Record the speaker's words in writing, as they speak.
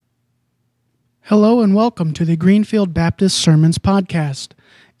Hello and welcome to the Greenfield Baptist Sermons Podcast.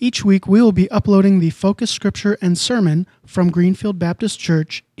 Each week we will be uploading the focus scripture and sermon from Greenfield Baptist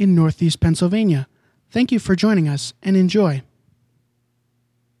Church in Northeast Pennsylvania. Thank you for joining us and enjoy.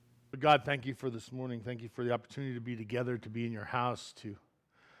 God, thank you for this morning. Thank you for the opportunity to be together, to be in your house,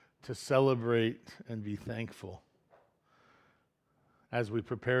 to celebrate and be thankful as we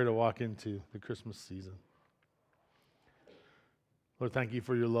prepare to walk into the Christmas season. Lord, thank you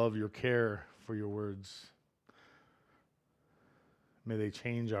for your love, your care, for your words. May they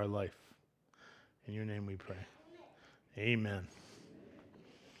change our life. In your name we pray. Amen.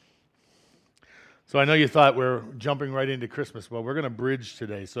 So I know you thought we're jumping right into Christmas. Well, we're going to bridge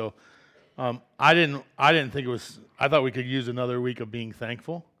today. So I didn't think it was, I thought we could use another week of being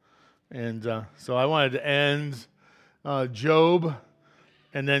thankful. And so I wanted to end Job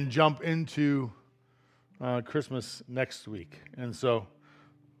and then jump into Christmas next week. And so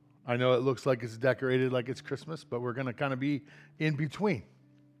I know it looks like it's decorated like it's Christmas, but we're going to kind of be in between.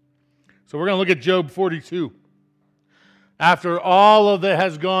 So we're going to look at Job 42. After all of that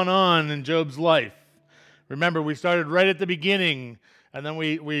has gone on in Job's life, remember we started right at the beginning, and then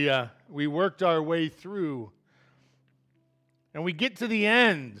we worked our way through, and we get to the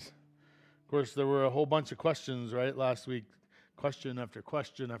end. Of course, there were a whole bunch of questions, right, last week. Question after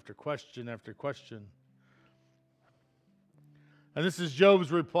question after question after question. And this is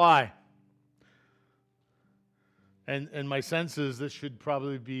Job's reply. And my sense is this should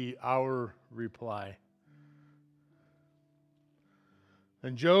probably be our reply.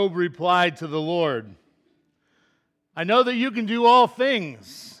 And Job replied to the Lord, I know that you can do all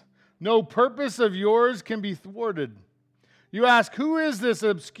things. No purpose of yours can be thwarted. You ask, who is this that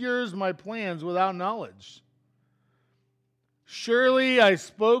obscures my plans without knowledge? Surely I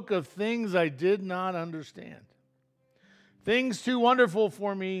spoke of things I did not understand. Things too wonderful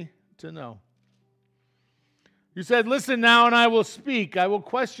for me to know. You said, listen now and I will speak. I will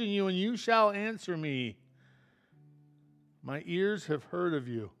question you and you shall answer me. My ears have heard of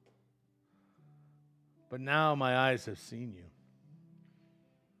you, but now my eyes have seen you.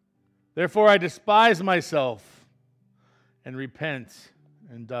 Therefore I despise myself and repent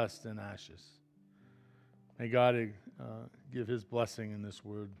in dust and ashes. May God give his blessing in this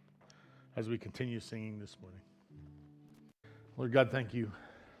word as we continue singing this morning. Lord God, thank you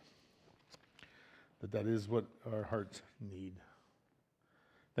that is what our hearts need.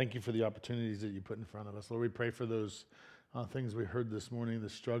 Thank you for the opportunities that you put in front of us. Lord, we pray for those things we heard this morning, the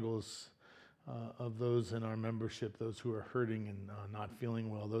struggles of those in our membership, those who are hurting and not feeling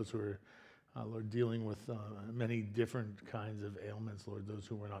well, those who are, Lord, dealing with many different kinds of ailments, Lord, those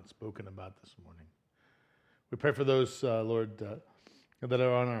who were not spoken about this morning. We pray for those, Lord, that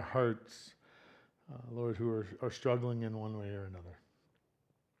are on our hearts, Lord, who are struggling in one way or another.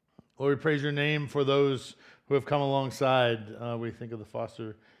 Lord, we praise your name for those who have come alongside. We think of the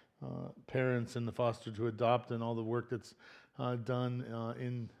foster parents and the foster to adopt and all the work that's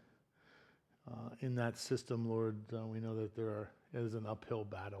done in that system, Lord. We know that there is an uphill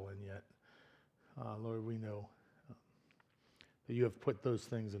battle, and yet, Lord, we know that you have put those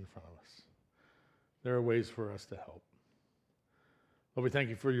things in front of us. There are ways for us to help. Lord, we thank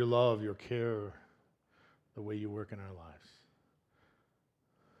you for your love, your care, the way you work in our lives.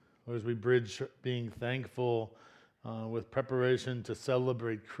 Lord, as we bridge being thankful with preparation to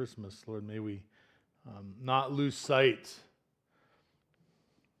celebrate Christmas, Lord, may we not lose sight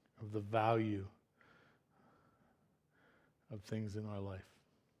of the value of things in our life.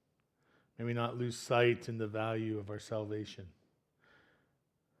 May we not lose sight in the value of our salvation.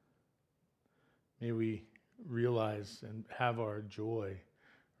 May we realize and have our joy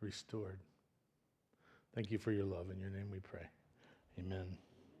restored. Thank you for your love. In your name we pray. Amen.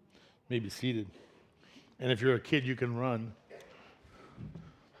 You may be seated. And if you're a kid, you can run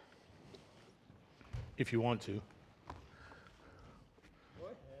if you want to. Go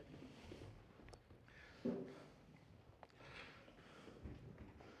ahead.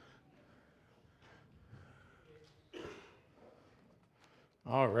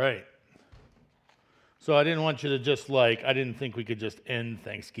 All right. So I didn't want you to just I didn't think we could just end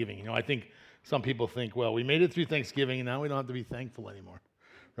Thanksgiving. You know, I think some people think, well, we made it through Thanksgiving and now we don't have to be thankful anymore,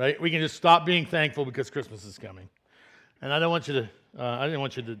 right? We can just stop being thankful because Christmas is coming. And I didn't want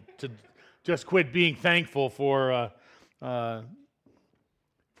you to just quit being thankful for the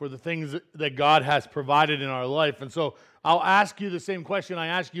things that God has provided in our life. And so I'll ask you the same question I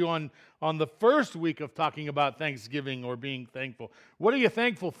asked you on the first week of talking about Thanksgiving or being thankful. What are you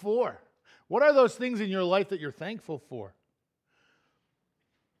thankful for? What are those things in your life that you're thankful for?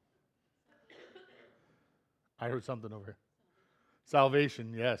 I heard something over here.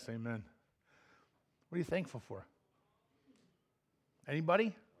 Salvation, yes, amen. What are you thankful for?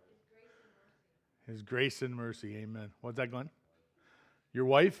 Anybody? His grace and mercy. Amen. What's that, Glenn? Your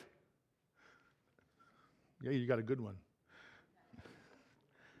wife? Yeah, you got a good one.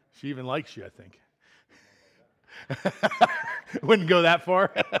 She even likes you, I think. Wouldn't go that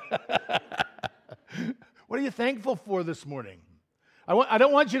far. What are you thankful for this morning? I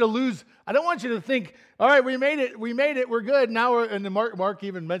don't want you to lose. I don't want you to think, all right, we made it, we're good. Now and Mark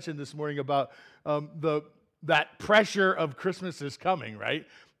even mentioned this morning about that pressure of Christmas is coming, right?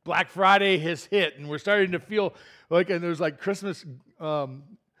 Black Friday has hit, and we're starting to feel like, and there's like Christmas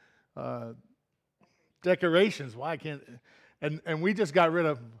decorations. Why I can't? And we just got rid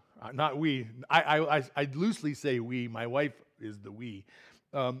of, not we. I loosely say we. My wife is the we.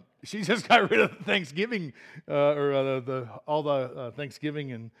 She just got rid of Thanksgiving all the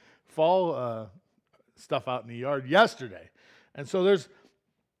Thanksgiving and fall stuff out in the yard yesterday, and so there's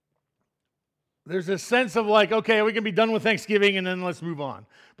this sense of like, okay, we can be done with Thanksgiving and then let's move on.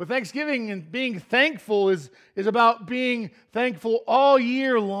 But Thanksgiving and being thankful is about being thankful all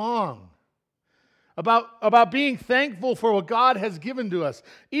year long. About being thankful for what God has given to us.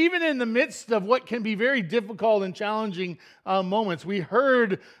 Even in the midst of what can be very difficult and challenging moments. We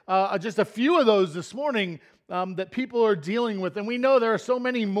heard just a few of those this morning that people are dealing with. And we know there are so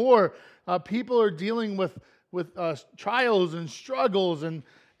many more people are dealing with trials and struggles and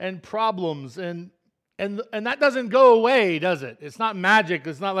problems. And that doesn't go away, does it? It's not magic.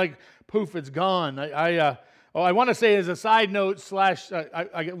 It's not like, poof, it's gone. I want to say as a side note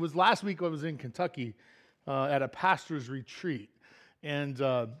it was last week I was in Kentucky at a pastor's retreat. And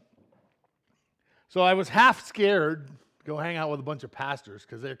so I was half scared to go hang out with a bunch of pastors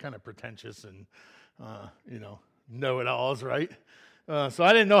because they're kind of pretentious and, know-it-alls, right? So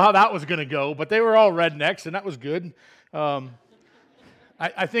I didn't know how that was going to go, but they were all rednecks, and that was good.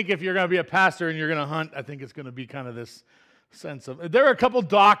 I think if you're going to be a pastor and you're going to hunt, I think it's going to be kind of this sense of... There were a couple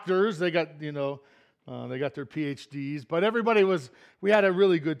doctors. They got, they got their PhDs, but we had a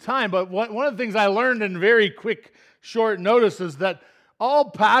really good time. But one of the things I learned in very quick, short notice is that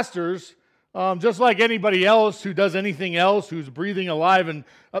all pastors, just like anybody else who does anything else, who's breathing alive, and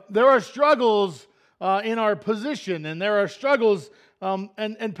there are struggles in our position, and there are struggles,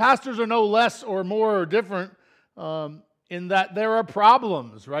 and pastors are no less or more or different in that there are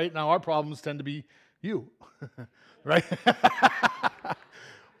problems, right? Now, our problems tend to be you, right?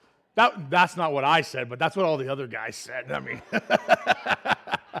 That's not what I said, but that's what all the other guys said. I mean,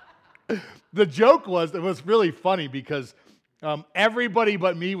 the joke was, it was really funny because everybody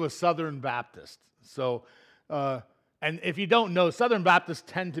but me was Southern Baptist. So, and if you don't know, Southern Baptists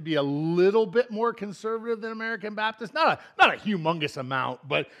tend to be a little bit more conservative than American Baptists. Not a humongous amount,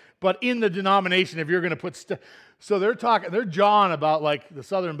 but in the denomination, if you're going to put so they're jawing about like the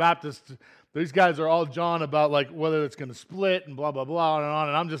Southern Baptists. These guys are all jawing about like whether it's going to split and blah, blah, blah, and on.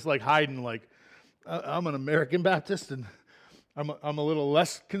 And I'm just like hiding like, I'm an American Baptist and I'm a little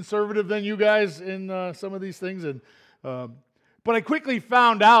less conservative than you guys in some of these things. And but I quickly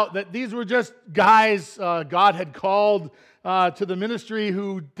found out that these were just guys God had called to the ministry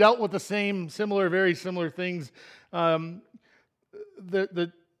who dealt with the very similar things. The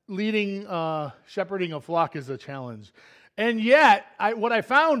leading, shepherding a flock is a challenge. And yet, what I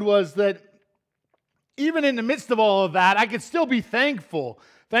found was that even in the midst of all of that, I could still be thankful.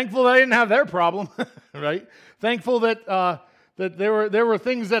 Thankful that I didn't have their problem, right? Thankful that there were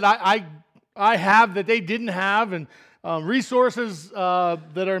things that I have that they didn't have, and resources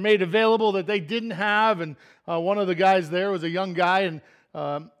that are made available that they didn't have. And one of the guys there was a young guy,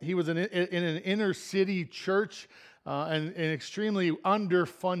 and he was in an inner city church and extremely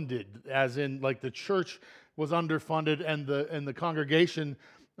underfunded, as in like the church was underfunded, and the congregation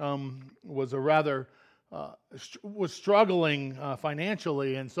was a rather was struggling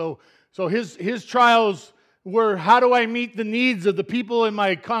financially, and so his trials were, how do I meet the needs of the people in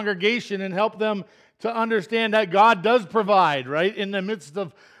my congregation and help them to understand that God does provide, right, in the midst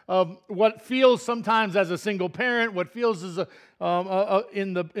of what feels sometimes as a single parent, what feels as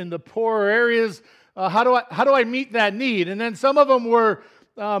in the poorer areas. How do I meet that need? And then some of them were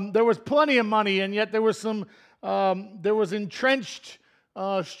there was plenty of money, and yet there was entrenched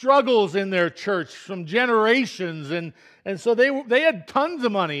struggles in their church from generations, and so they had tons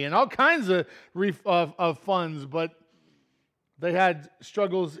of money and all kinds of funds, but they had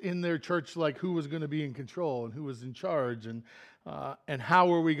struggles in their church, like who was going to be in control and who was in charge, and how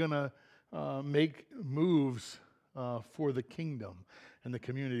were we going to make moves for the kingdom and the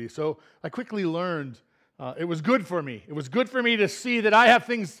community. So I quickly learned it was good for me. It was good for me to see that I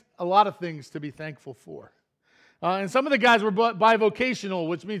have a lot of things to be thankful for. And some of the guys were bivocational,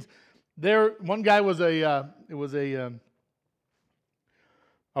 which means one guy was a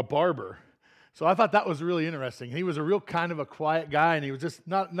barber. So I thought that was really interesting. He was a real kind of a quiet guy, and he was just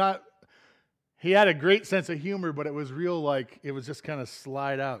not. He had a great sense of humor, but it was real like it was just kind of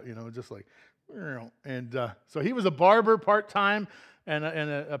slide out, just like, and so he was a barber part-time and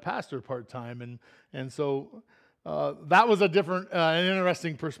a pastor part-time, and so that was a different, an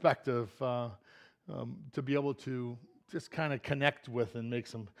interesting perspective to be able to just kind of connect with and make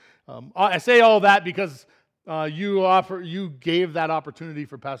some. I say all that because you gave that opportunity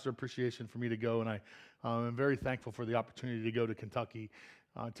for pastor appreciation for me to go, and I am very thankful for the opportunity to go to Kentucky,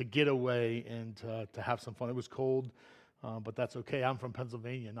 to get away and to have some fun. It was cold, but that's okay. I'm from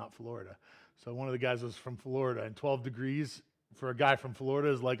Pennsylvania, not Florida. So one of the guys was from Florida, and 12 degrees for a guy from Florida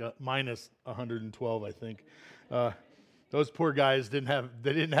is like a minus 112, I think. Those poor guys didn't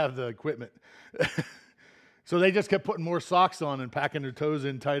have the equipment. So they just kept putting more socks on and packing their toes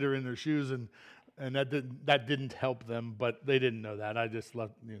in tighter in their shoes, and that didn't help them, but they didn't know that. I just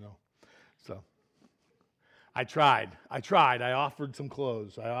left, so I tried. I offered some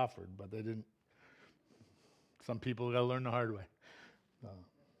clothes. But they didn't. Some people got to learn the hard way.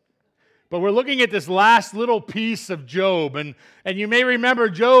 But we're looking at this last little piece of Job, and you may remember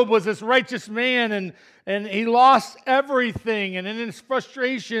Job was this righteous man, and he lost everything, and in his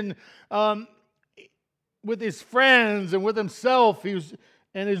frustration with his friends and with himself,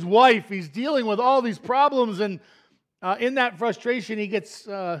 and his wife, he's dealing with all these problems, and in that frustration, he gets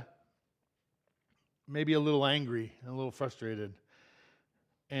maybe a little angry, and a little frustrated,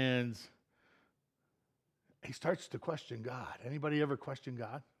 and he starts to question God. Anybody ever question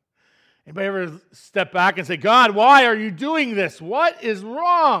God? Anybody ever step back and say, God, why are you doing this? What is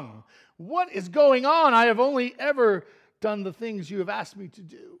wrong? What is going on? I have only ever done the things you have asked me to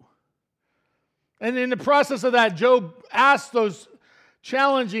do. And in the process of that, Job asked those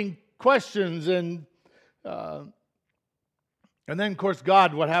challenging questions, and then, of course,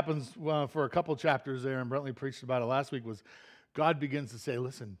 God, what happens for a couple chapters there, and Brentley preached about it last week, was God begins to say,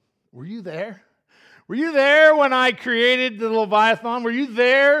 listen, were you there? Were you there when I created the Leviathan? Were you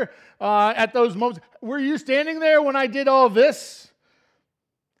there at those moments? Were you standing there when I did all this?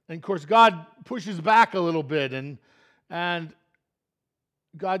 And of course, God pushes back a little bit, and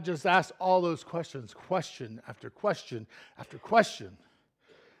God just asks all those questions, question after question after question.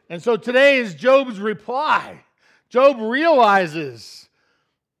 And so today is Job's reply. Job realizes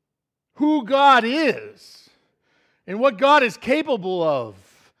who God is and what God is capable of,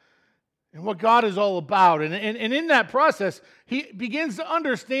 and what God is all about. And in that process, he begins to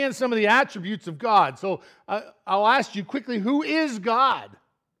understand some of the attributes of God. So I'll ask you quickly, who is God?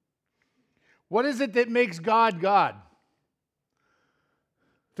 What is it that makes God God?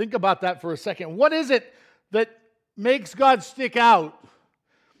 Think about that for a second. What is it that makes God stick out?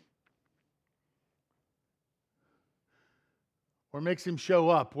 Or makes him show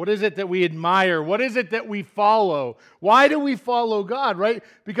up? What is it that we admire? What is it that we follow? Why do we follow God, right?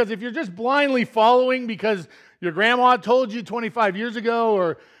 Because if you're just blindly following because your grandma told you 25 years ago,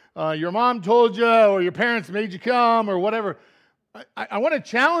 or your mom told you, or your parents made you come, or whatever, I want to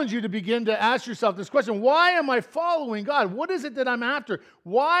challenge you to begin to ask yourself this question. Why am I following God? What is it that I'm after?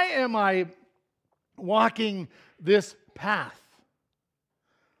 Why am I walking this path?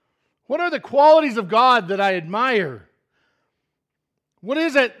 What are the qualities of God that I admire? What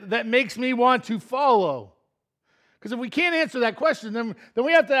is it that makes me want to follow? Because if we can't answer that question, then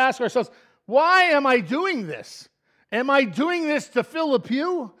we have to ask ourselves, why am I doing this? Am I doing this to fill a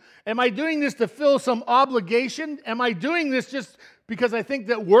pew? Am I doing this to fill some obligation? Am I doing this just because I think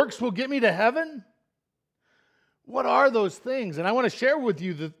that works will get me to heaven? What are those things? And I want to share with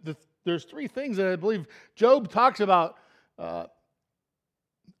you there's three things that I believe Job talks about,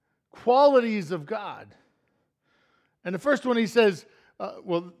 qualities of God. And the first one he says,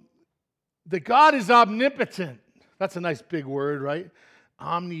 that God is omnipotent. That's a nice big word, right?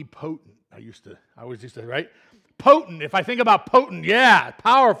 Omnipotent. I always used to, right? Potent. If I think about potent, yeah,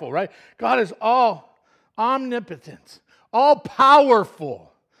 powerful, right? God is all omnipotent, all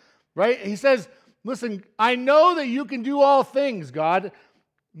powerful, right? He says, listen, I know that you can do all things, God.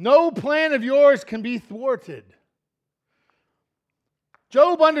 No plan of yours can be thwarted.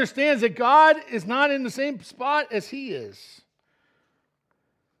 Job understands that God is not in the same spot as he is.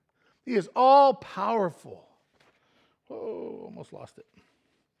 He is all powerful. Oh, almost lost it.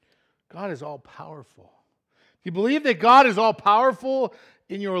 God is all powerful. Do you believe that God is all powerful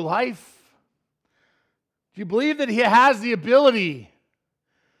in your life? Do you believe that he has the ability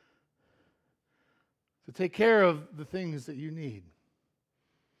to take care of the things that you need?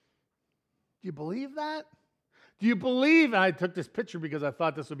 Do you believe that? Do you believe, and I took this picture because I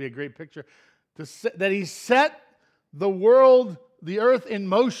thought this would be a great picture, that he set the world, the earth in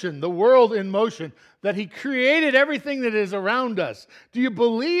motion, the world in motion, that he created everything that is around us? Do you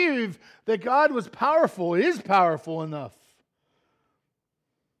believe that God was powerful, is powerful enough?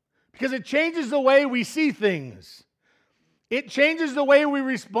 Because it changes the way we see things. It changes the way we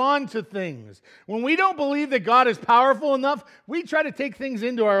respond to things. When we don't believe that God is powerful enough, we try to take things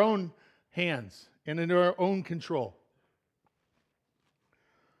into our own hands and into our own control.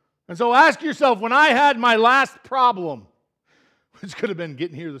 And so ask yourself, when I had my last problem, which could have been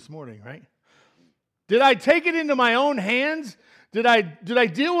getting here this morning, right? Did I take it into my own hands? Did I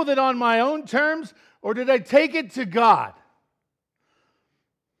deal with it on my own terms? Or did I take it to God?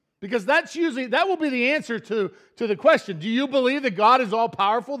 Because that will be the answer to the question. Do you believe that God is all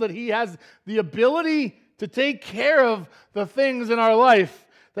powerful, that he has the ability to take care of the things in our life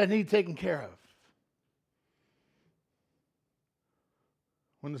that need taken care of?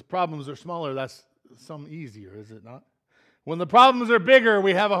 When the problems are smaller, that's some easier, is it not? When the problems are bigger,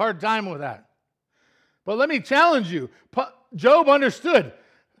 we have a hard time with that. But let me challenge you. Job understood.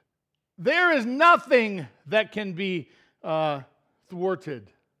 There is nothing that can be thwarted.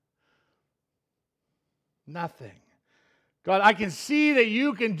 Nothing. God, I can see that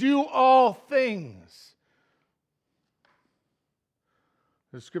you can do all things.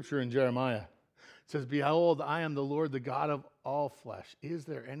 There's scripture in Jeremiah. It says, behold, I am the Lord, the God of all flesh. Is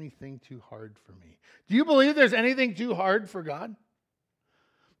there anything too hard for me? Do you believe there's anything too hard for God?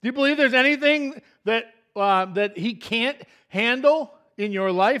 Do you believe there's anything that he can't handle in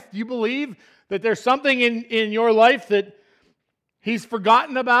your life? Do you believe that there's something in your life that he's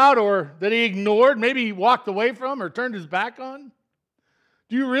forgotten about, or that he ignored, maybe he walked away from or turned his back on?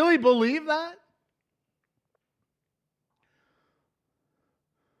 Do you really believe that?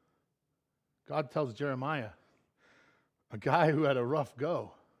 God tells Jeremiah, a guy who had a rough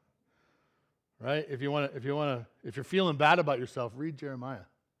go, right? If you're feeling bad about yourself, read Jeremiah.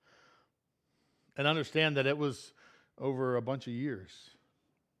 And understand that it was over a bunch of years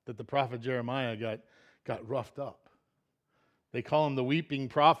that the prophet Jeremiah got roughed up. They call him the weeping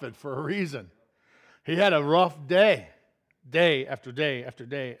prophet for a reason. He had a rough day after day after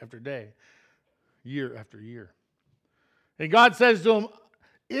day after day, year after year. And God says to him,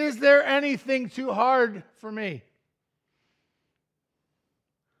 is there anything too hard for me?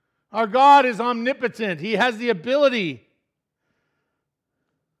 Our God is omnipotent. He has the ability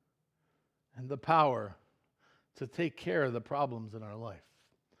and the power to take care of the problems in our life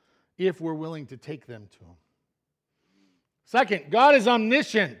if we're willing to take them to him. Second, God is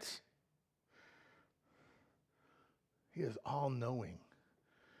omniscient. He is all-knowing.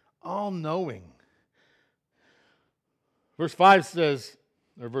 All-knowing. Verse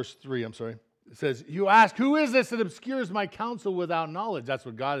 3, it says, you ask, who is this that obscures my counsel without knowledge? That's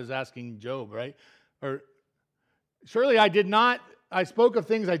what God is asking Job, right? Or, surely I spoke of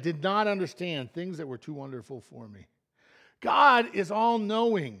things I did not understand, things that were too wonderful for me. God is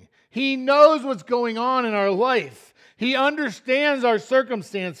all-knowing. He knows what's going on in our life. He understands our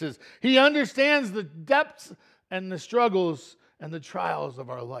circumstances. He understands the depths and the struggles and the trials of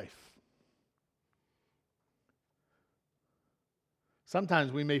our life.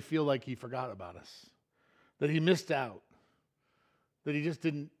 Sometimes we may feel like he forgot about us, that he missed out, that he just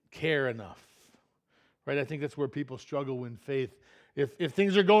didn't care enough. Right? I think that's where people struggle in faith. If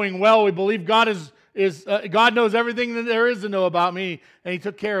things are going well, we believe God God knows everything that there is to know about me, and he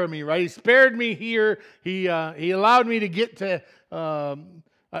took care of me, right? He spared me here. He allowed me to get to on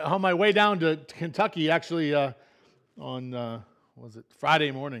my way down to Kentucky, actually on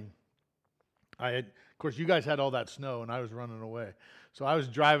Friday morning. Of course, you guys had all that snow, and I was running away. So I was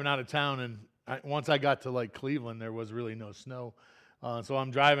driving out of town, and once I got to Cleveland, there was really no snow. So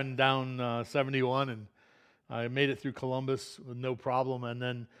I'm driving down 71, and I made it through Columbus with no problem, and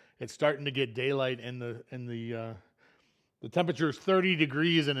then it's starting to get daylight, and the temperature is 30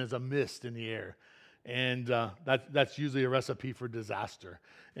 degrees, and there's a mist in the air, and that's usually a recipe for disaster.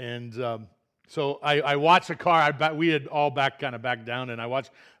 And so I watched a car. We had all backed down, and I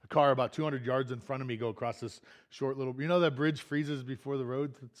watched a car about 200 yards in front of me go across this short little. You know that bridge freezes before the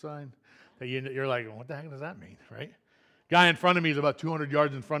road sign? That you're like, what the heck does that mean, right? Guy in front of me is about 200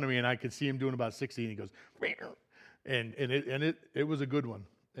 yards in front of me, and I could see him doing about 60, and he goes, and it was a good one.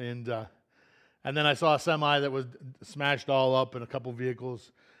 And then I saw a semi that was smashed all up and a couple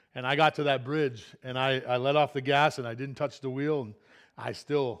vehicles, and I got to that bridge, and I let off the gas, and I didn't touch the wheel, and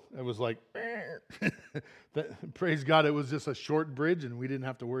it was like, praise God, it was just a short bridge, and we didn't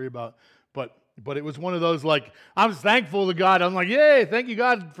have to worry about, but But it was one of those, like, I was thankful to God. I'm like, yay, thank you,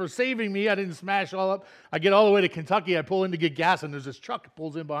 God, for saving me. I didn't smash all up. I get all the way to Kentucky. I pull in to get gas, and there's this truck that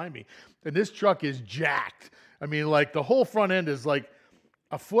pulls in behind me. And this truck is jacked. I mean, like, the whole front end is like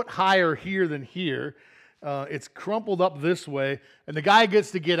a foot higher here than here. It's crumpled up this way. And the guy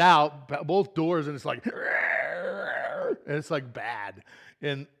gets to get out, both doors, and it's like, and it's like bad.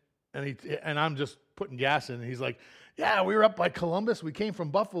 And I'm just putting gas in, and he's like, yeah, we were up by Columbus. We came from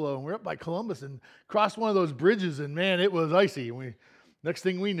Buffalo, and we were up by Columbus and crossed one of those bridges, and man, it was icy. And next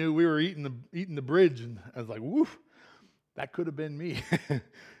thing we knew, we were eating the bridge, and I was like, woof, that could have been me.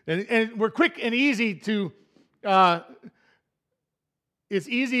 and we're quick and easy to. It's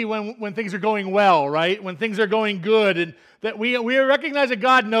easy when things are going well, right? When things are going good, and that we recognize that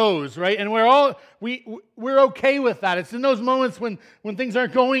God knows, right? And we're okay with that. It's in those moments when things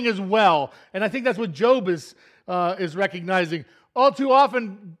aren't going as well, and I think that's what Job is recognizing. All too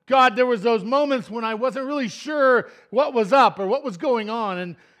often, God, there was those moments when I wasn't really sure what was up or what was going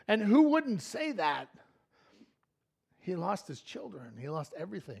on, and who wouldn't say that? He lost his children. He lost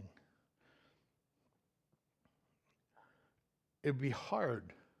everything. It'd be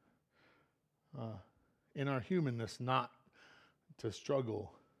hard in our humanness not to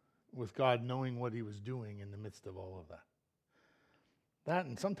struggle with God knowing what he was doing in the midst of all of that. That,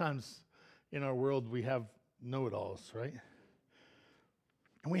 and sometimes in our world we have know-it-alls, right?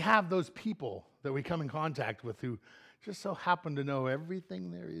 And we have those people that we come in contact with who just so happen to know everything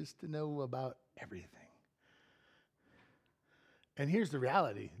there is to know about everything. And here's the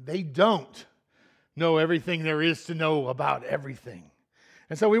reality. They don't know everything there is to know about everything.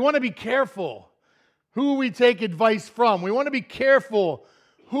 And so we want to be careful who we take advice from. We want to be careful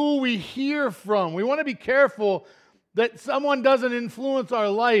who we hear from. We want to be careful that someone doesn't influence our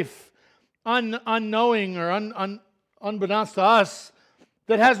life unknowing or unbeknownst to us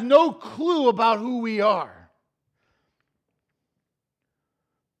that has no clue about who we are.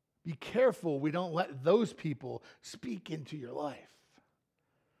 Be careful we don't let those people speak into your life.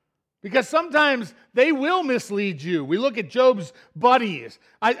 Because sometimes they will mislead you. We look at Job's buddies.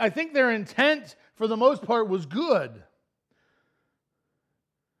 I think their intent, for the most part, was good.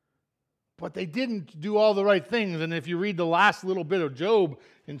 But they didn't do all the right things. And if you read the last little bit of Job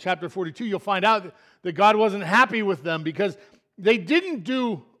in chapter 42, you'll find out that God wasn't happy with them because they didn't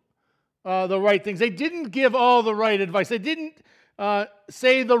do the right things. They didn't give all the right advice. They didn't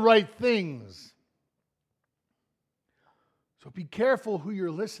say the right things. So be careful who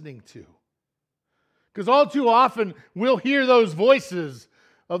you're listening to. Because all too often, we'll hear those voices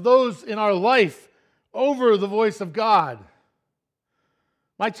of those in our life over the voice of God.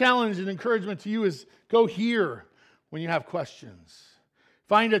 My challenge and encouragement to you is go hear when you have questions.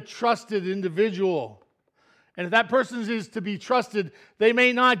 Find a trusted individual. And if that person is to be trusted, they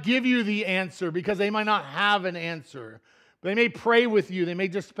may not give you the answer because they might not have an answer. They may pray with you. They may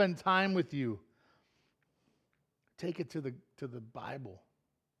just spend time with you. Take it to the Bible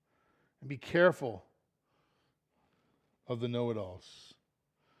and be careful of the know-it-alls.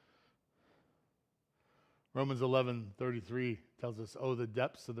 Romans 11:33 tells us, "Oh, the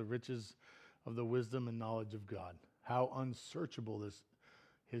depths of the riches of the wisdom and knowledge of God. How unsearchable is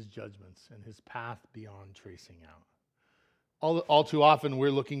his judgments and his path beyond tracing out." All too often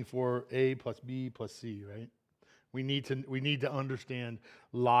we're looking for A plus B plus C, right? We need to understand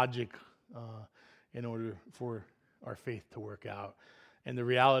logic in order for our faith to work out. And the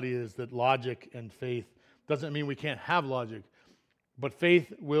reality is that logic and faith doesn't mean we can't have logic, but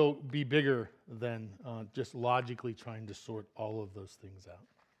faith will be bigger than just logically trying to sort all of those things out.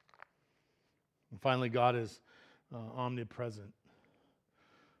 And finally, God is omnipresent.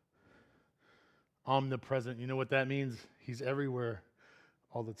 Omnipresent, you know what that means? He's everywhere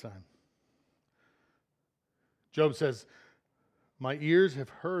all the time. Job says, "My ears have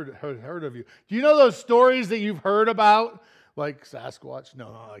heard of you." Do you know those stories that you've heard about? Like Sasquatch?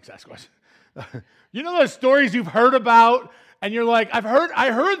 No, not like Sasquatch. You know those stories you've heard about, and you're like,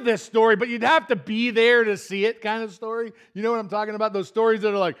 I heard this story, but you'd have to be there to see it kind of story? You know what I'm talking about? Those stories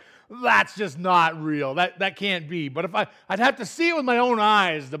that are like, that's just not real. That can't be. But if I'd have to see it with my own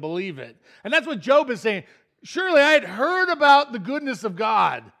eyes to believe it. And that's what Job is saying. Surely I had heard about the goodness of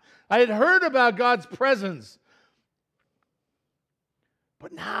God. I had heard about God's presence.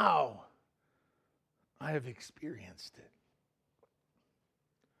 But now, I have experienced it.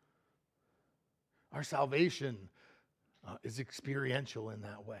 Our salvation is experiential in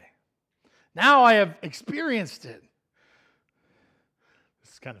that way. Now I have experienced it.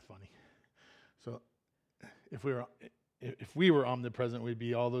 This is kind of funny. So, if we were omnipresent, we'd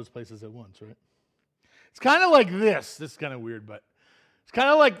be all those places at once, right? It's kind of like this. This is kind of weird, but It's kind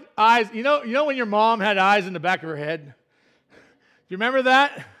of like eyes. You know when your mom had eyes in the back of her head? Do you remember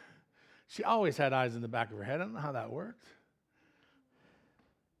that? She always had eyes in the back of her head. I don't know how that worked.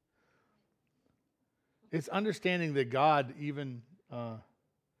 It's understanding that God even,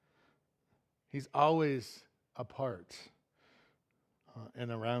 He's always a part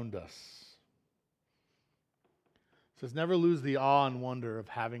and around us. It says, never lose the awe and wonder of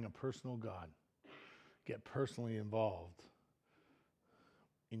having a personal God. Get personally involved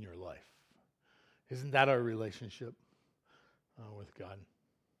in your life. Isn't that our relationship with God?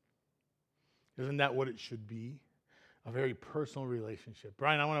 Isn't that what it should be? A very personal relationship.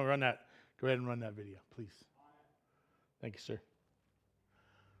 Brian, I want to go ahead and run that video, please. Thank you, sir.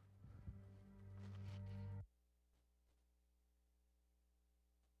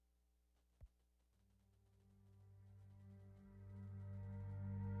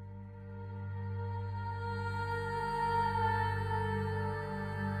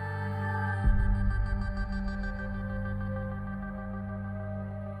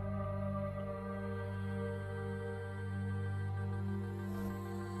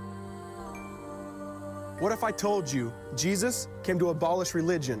 What if I told you Jesus came to abolish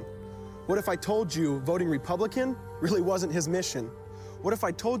religion? What if I told you voting Republican really wasn't his mission? What if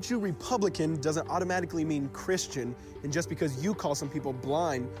I told you Republican doesn't automatically mean Christian, and just because you call some people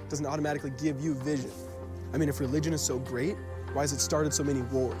blind doesn't automatically give you vision? I mean, if religion is so great, why has it started so many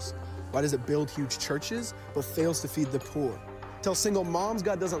wars? Why does it build huge churches but fails to feed the poor? Tell single moms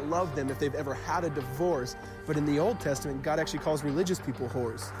God doesn't love them if they've ever had a divorce, but in the Old Testament, God actually calls religious people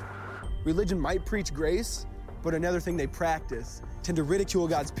whores. Religion might preach grace, but another thing they practice. Tend to ridicule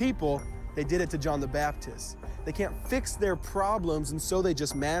God's people. They did it to John the Baptist. They can't fix their problems, and so they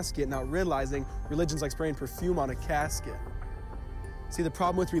just mask it, not realizing religion's like spraying perfume on a casket. See, the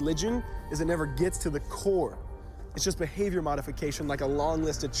problem with religion is it never gets to the core. It's just behavior modification, like a long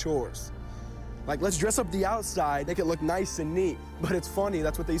list of chores. Like, let's dress up the outside, make it look nice and neat. But it's funny,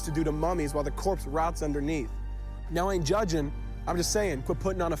 that's what they used to do to mummies while the corpse rots underneath. Now, I ain't judging. I'm just saying, quit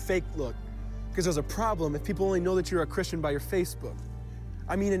putting on a fake look. Because there's a problem if people only know that you're a Christian by your Facebook.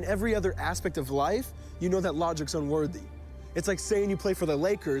 I mean, in every other aspect of life, you know that logic's unworthy. It's like saying you play for the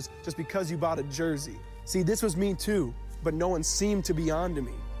Lakers just because you bought a jersey. See, this was me too, but no one seemed to be on to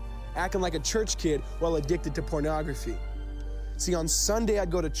me. Acting like a church kid while addicted to pornography. See, on Sunday I'd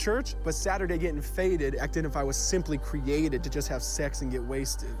go to church, but Saturday getting faded, acting if I was simply created to just have sex and get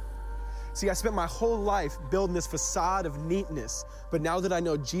wasted. See, I spent my whole life building this facade of neatness, but now that I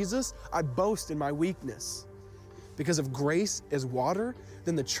know Jesus, I boast in my weakness. Because if grace is water,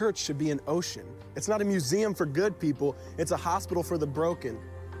 then the church should be an ocean. It's not a museum for good people, it's a hospital for the broken,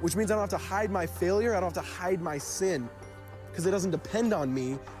 which means I don't have to hide my failure, I don't have to hide my sin, because it doesn't depend on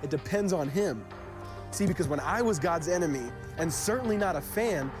me, it depends on Him. See, because when I was God's enemy, and certainly not a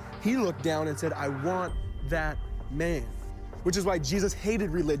fan, He looked down and said, I want that man. Which is why Jesus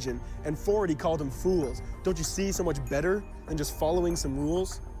hated religion, and for it He called them fools. Don't you see so much better than just following some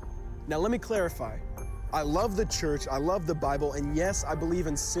rules? Now let me clarify. I love the church, I love the Bible, and yes, I believe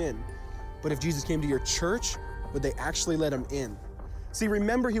in sin. But if Jesus came to your church, would they actually let Him in? See,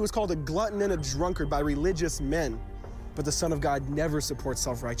 remember He was called a glutton and a drunkard by religious men. But the Son of God never supports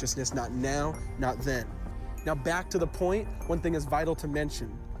self-righteousness, not now, not then. Now back to the point, one thing is vital to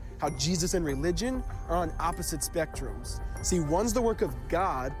mention. How Jesus and religion are on opposite spectrums. See, one's the work of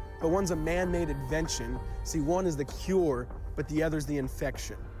God, but one's a man-made invention. See, one is the cure, but the other's the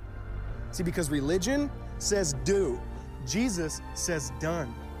infection. See, because religion says do, Jesus says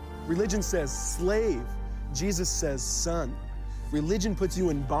done. Religion says slave, Jesus says son. Religion puts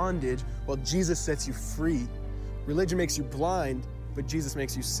you in bondage, while Jesus sets you free. Religion makes you blind, but Jesus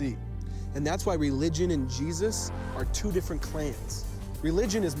makes you see. And that's why religion and Jesus are two different clans.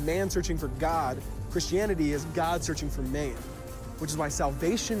 Religion is man searching for God. Christianity is God searching for man, which is why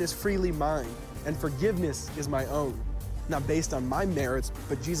salvation is freely mine and forgiveness is my own, not based on my merits,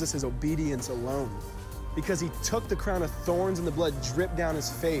 but Jesus' obedience alone. Because He took the crown of thorns and the blood dripped down His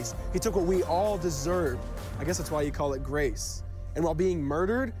face. He took what we all deserved. I guess that's why you call it grace. And while being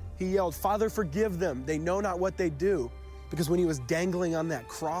murdered, He yelled, Father, forgive them. They know not what they do. Because when He was dangling on that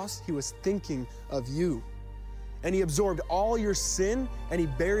cross, He was thinking of you. And He absorbed all your sin and He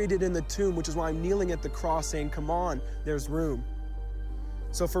buried it in the tomb, which is why I'm kneeling at the cross saying, come on, there's room.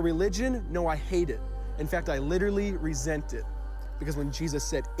 So for religion, no, I hate it. In fact, I literally resent it. Because when Jesus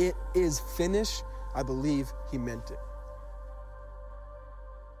said, it is finished, I believe He meant it.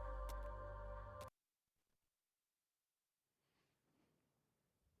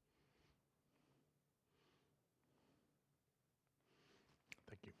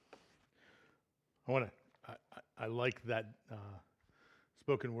 Thank you. I like that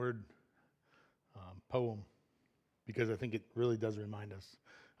spoken word poem, because I think it really does remind us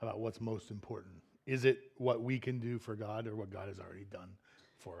about what's most important. Is it what we can do for God or what God has already done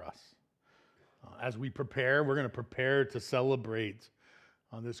for us? As we prepare, we're going to prepare to celebrate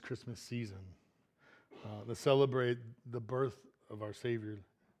on this Christmas season, to celebrate the birth of our Savior,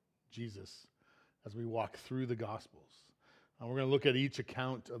 Jesus, as we walk through the Gospels. We're going to look at each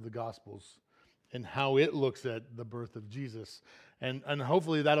account of the Gospels and how it looks at the birth of Jesus. And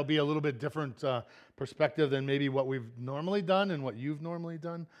hopefully that'll be a little bit different perspective than maybe what we've normally done and what you've normally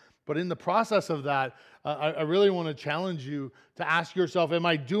done. But in the process of that, I really want to challenge you to ask yourself, am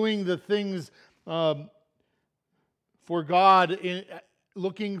I doing the things for God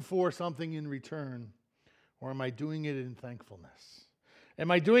looking for something in return? Or am I doing it in thankfulness? Am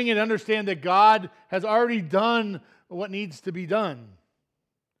I doing it to understand that God has already done what needs to be done?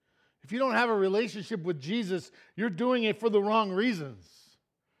 If you don't have a relationship with Jesus, you're doing it for the wrong reasons.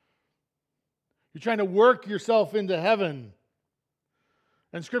 You're trying to work yourself into heaven.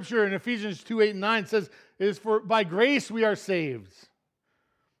 And Scripture in Ephesians 2:8-9 says, "It is for by grace we are saved,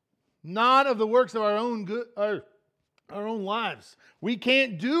 not of the works of our own lives." We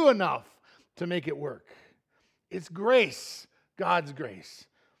can't do enough to make it work. It's grace, God's grace.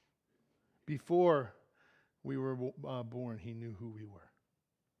 Before we were born, He knew who we were.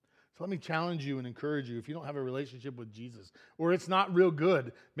 So let me challenge you and encourage you. If you don't have a relationship with Jesus, or it's not real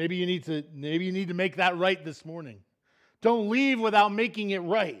good, maybe you need to make that right this morning. Don't leave without making it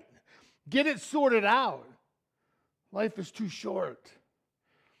right. Get it sorted out. Life is too short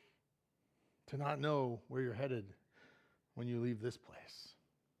to not know where you're headed when you leave this place.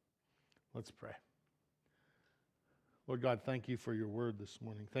 Let's pray. Lord God, thank you for your word this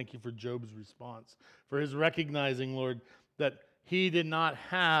morning. Thank you for Job's response, for his recognizing, Lord, that he did not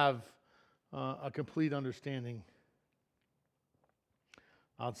have a complete understanding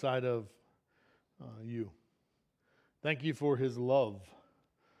outside of you. Thank you for his love,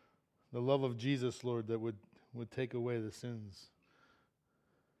 the love of Jesus, Lord, that would take away the sins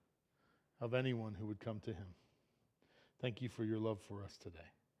of anyone who would come to him. Thank you for your love for us today.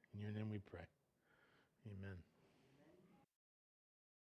 In your name we pray.